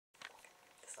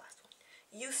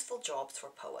Useful jobs for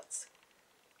poets.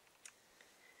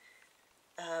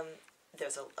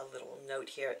 There's a little note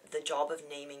here. The job of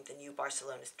naming the new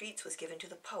Barcelona streets was given to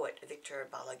the poet Victor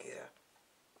Balaguer.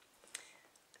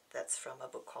 That's from a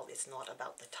book called It's Not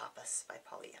About the Tapas by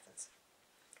Polly Evans.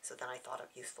 So then I thought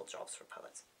of useful jobs for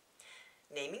poets.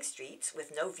 Naming streets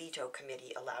with no veto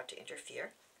committee allowed to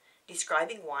interfere.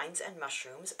 Describing wines and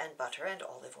mushrooms and butter and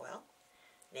olive oil.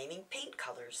 Naming paint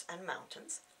colors and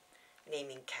mountains.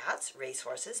 Naming cats,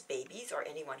 racehorses, babies, or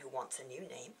anyone who wants a new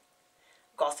name.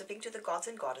 Gossiping to the gods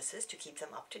and goddesses to keep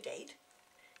them up to date.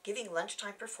 Giving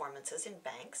lunchtime performances in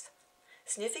banks.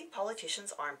 Sniffing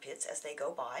politicians' armpits as they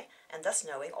go by, and thus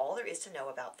knowing all there is to know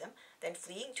about them, then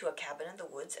fleeing to a cabin in the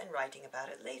woods and writing about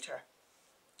it later.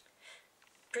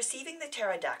 Perceiving the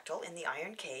pterodactyl in the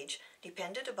iron cage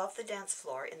depended above the dance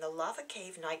floor in the Lava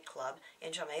Cave nightclub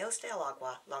in Jameos del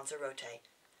Agua, Lanzarote.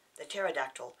 The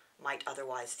pterodactyl might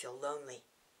otherwise feel lonely.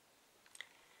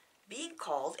 Being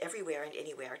called everywhere and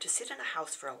anywhere to sit in a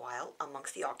house for a while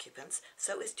amongst the occupants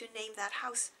so as to name that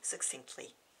house succinctly.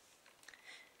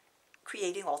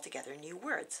 Creating altogether new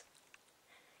words.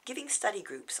 Giving study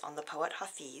groups on the poet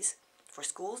Hafiz for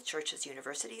schools, churches,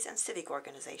 universities, and civic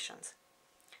organizations.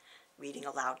 Reading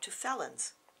aloud to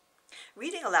felons.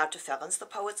 Reading aloud to felons the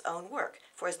poet's own work,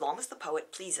 for as long as the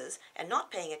poet pleases and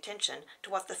not paying attention to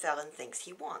what the felon thinks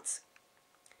he wants.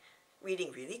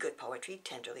 Reading really good poetry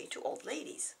tenderly to old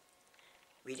ladies.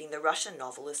 Reading the Russian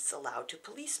novelists aloud to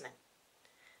policemen.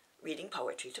 Reading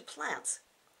poetry to plants.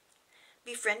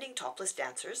 Befriending topless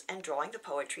dancers and drawing the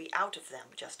poetry out of them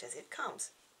just as it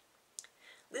comes.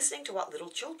 Listening to what little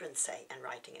children say and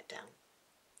writing it down.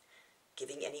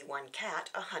 Giving any one cat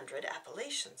 100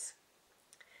 appellations.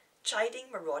 Chiding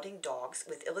marauding dogs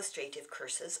with illustrative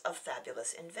curses of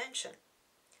fabulous invention.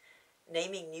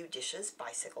 Naming new dishes,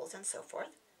 bicycles, and so forth.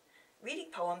 Reading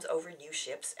poems over new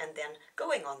ships and then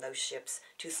going on those ships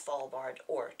to Svalbard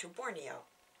or to Borneo.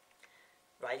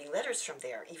 Writing letters from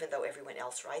there, even though everyone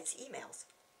else writes emails.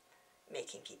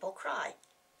 Making people cry.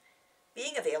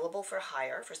 Being available for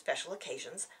hire for special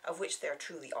occasions, of which there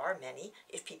truly are many,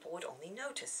 if people would only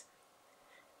notice.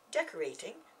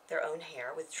 Decorating their own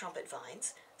hair with trumpet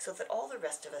vines, so that all the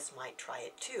rest of us might try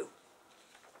it too.